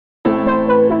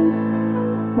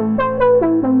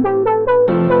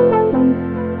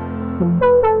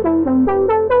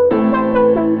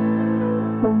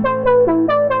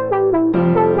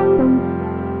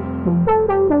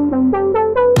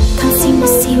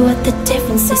you what the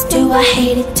difference is. Do I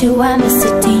hate it? Do I miss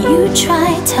it? Do you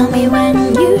try? Tell me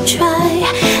when you try.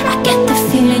 I get the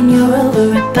feeling you're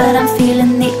over it, but I'm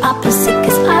feeling the opposite.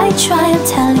 Cause I try, I'm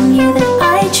telling you that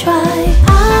I try.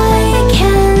 I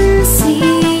can see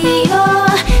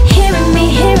you're hearing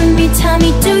me. Tell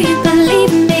me, do you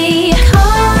believe me?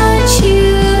 Can't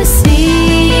you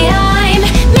see I'm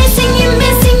missing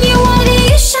you? Why do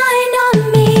you shine on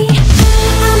me?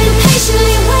 I'm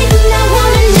impatiently waiting. I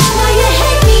wanna know why you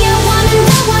hate me. I wanna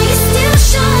know why you still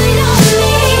shine on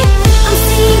me. I'm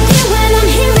seeing you when I'm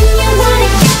hearing you. Wanna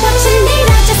get what you need.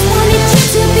 I just wanted you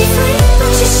to be free,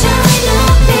 but you shine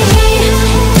on me.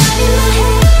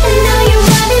 And now you're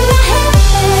right in my head.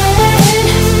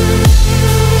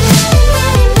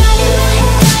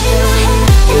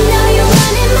 And now you're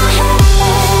right in my head.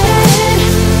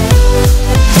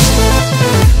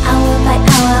 Hour by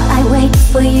hour I wait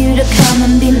for you to come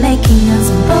and be making us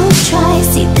both try.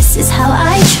 See, this is how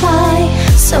I try.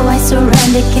 So I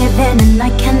surrender, give in, and I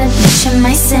can admit to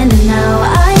my sin. And now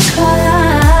I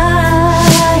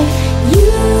cry.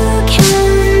 You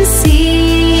can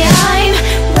see I'm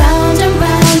round and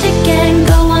round again.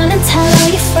 Go on and tell all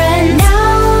your friends.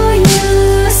 Now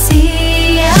you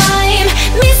see I'm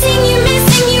missing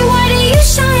you. Why do you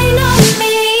shine on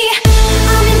me?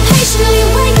 I'm impatiently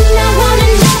waiting. I wanna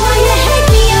know why you hate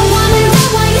me. I wanna know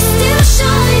why you still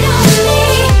shine on me.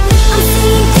 I'm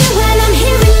seeing you when I'm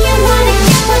hearing you. Wanna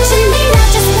get what you need. I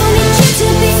just wanted you to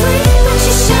be free, but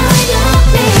you shine on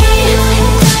me.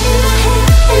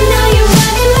 And now you're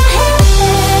right in my head.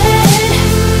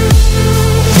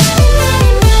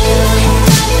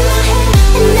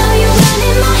 And now you're right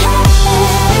in my head.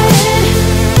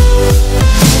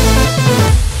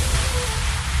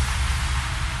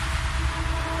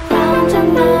 Round and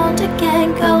round again,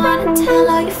 go on and tell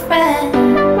all your friends.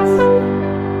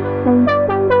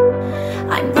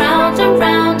 I'm round and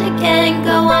round again,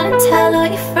 go on and tell all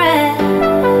your friends.